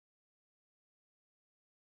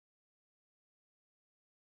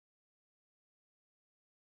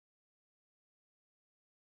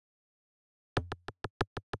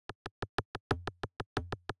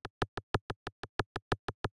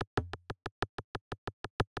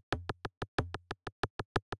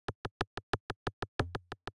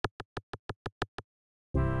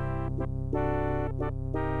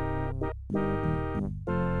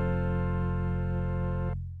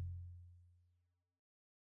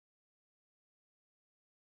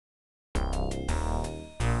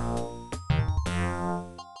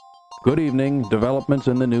Good evening. Developments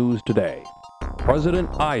in the news today. President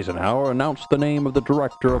Eisenhower announced the name of the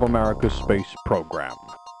director of America's space program.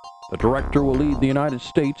 The director will lead the United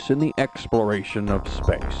States in the exploration of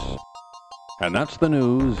space. And that's the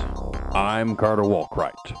news. I'm Carter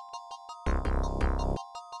Walkwright.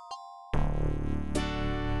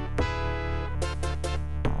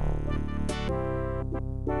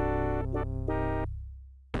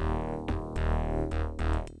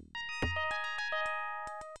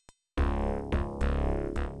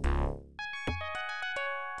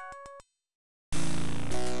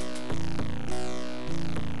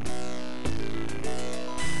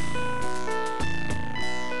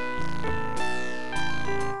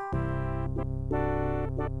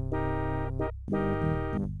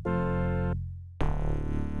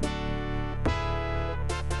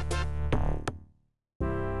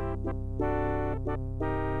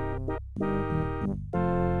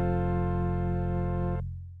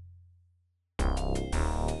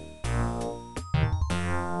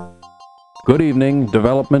 Good evening.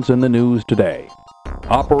 Developments in the news today.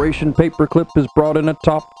 Operation Paperclip has brought in a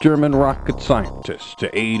top German rocket scientist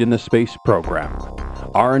to aid in the space program.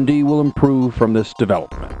 R&D will improve from this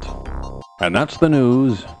development. And that's the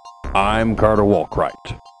news. I'm Carter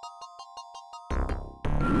Walkwright.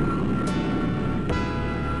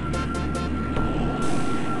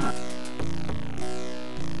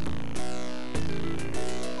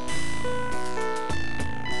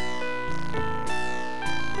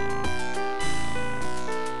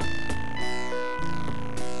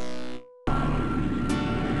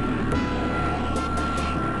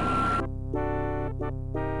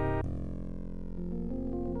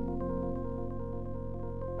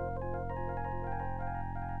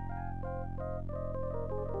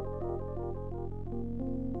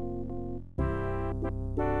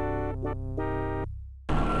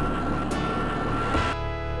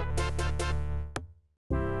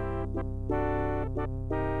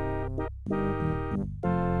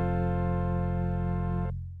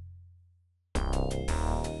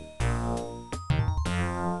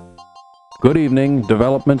 Good evening.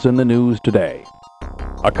 Developments in the news today.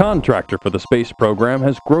 A contractor for the space program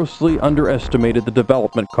has grossly underestimated the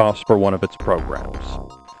development cost for one of its programs.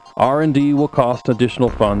 R&D will cost additional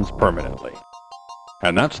funds permanently.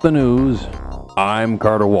 And that's the news. I'm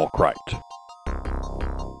Carter Walkwright.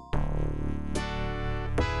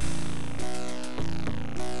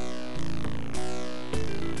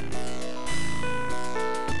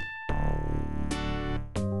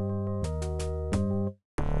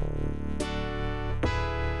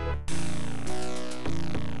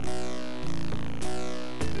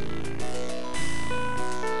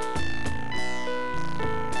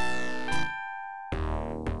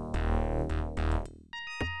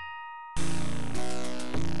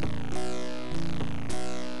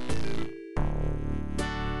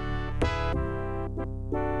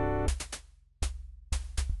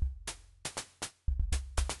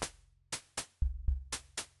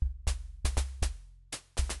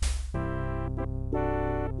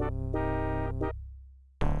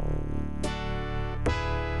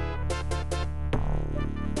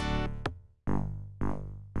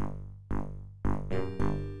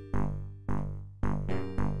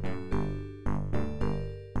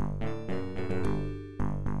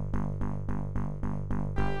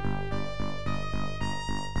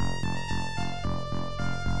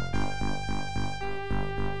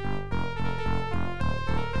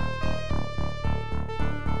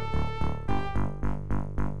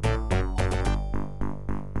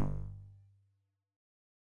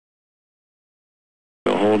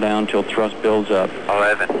 Hold down till thrust builds up.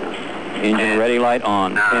 11. Engine 10, ready light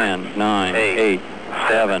on. 9, 10, 9, 8, 8,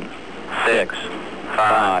 7, 6,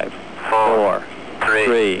 5, 4,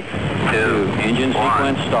 3, 2. Engine 1,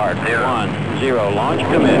 sequence start. 0. 1, 0. Launch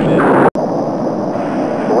commit.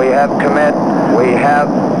 We have commit. We have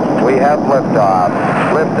liftoff.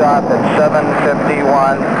 Liftoff at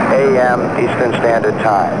 7:51 a.m. Eastern Standard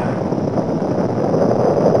Time.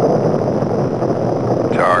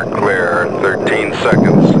 Tower clear, 13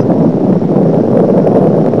 seconds.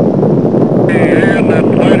 And that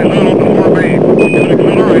flight is on open orbit. Good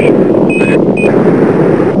acceleration.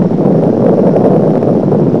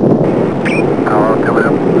 Hello, coming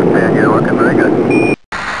up. And you're looking very good.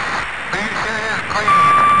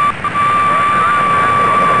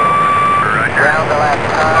 Ground the last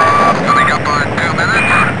time. Coming up on 2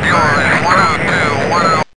 minutes. Fuel is 102,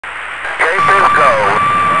 10. Cases go.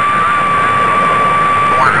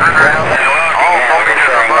 100. All focus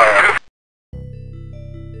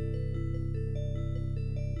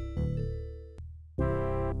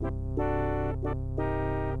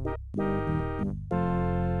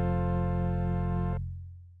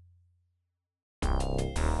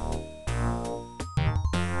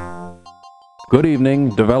Good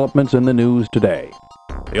evening. Developments in the news today.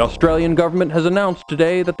 The Australian government has announced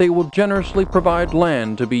today that they will generously provide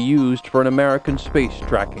land to be used for an American space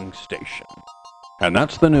tracking station. And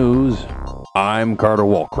that's the news. I'm Carter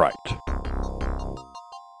Walkwright.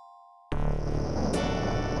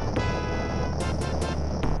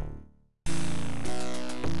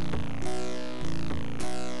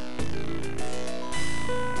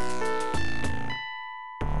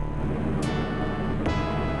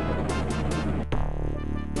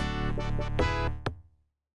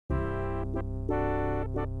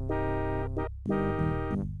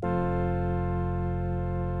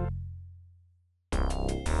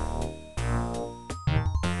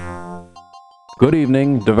 Good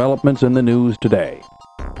evening. Developments in the news today.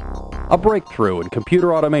 A breakthrough in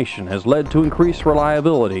computer automation has led to increased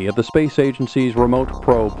reliability of the space agency's remote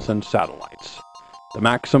probes and satellites. The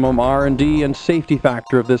maximum R&D and safety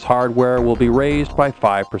factor of this hardware will be raised by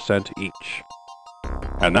 5% each.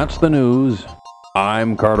 And that's the news.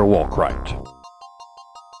 I'm Carter Walkwright.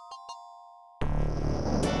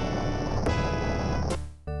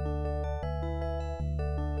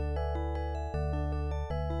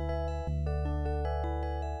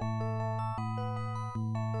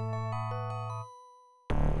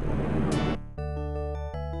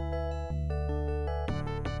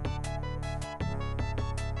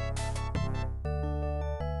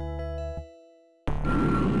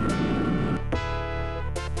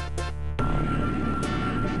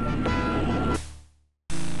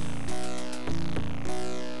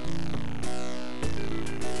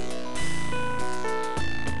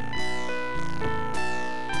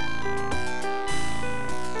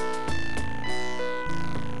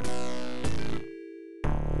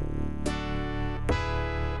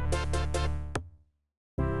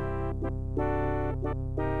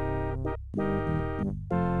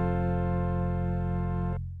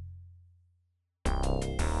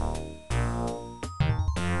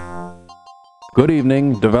 Good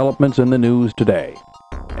evening. Developments in the news today.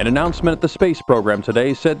 An announcement at the space program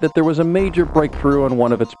today said that there was a major breakthrough on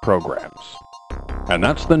one of its programs. And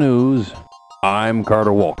that's the news. I'm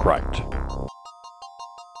Carter Walkwright.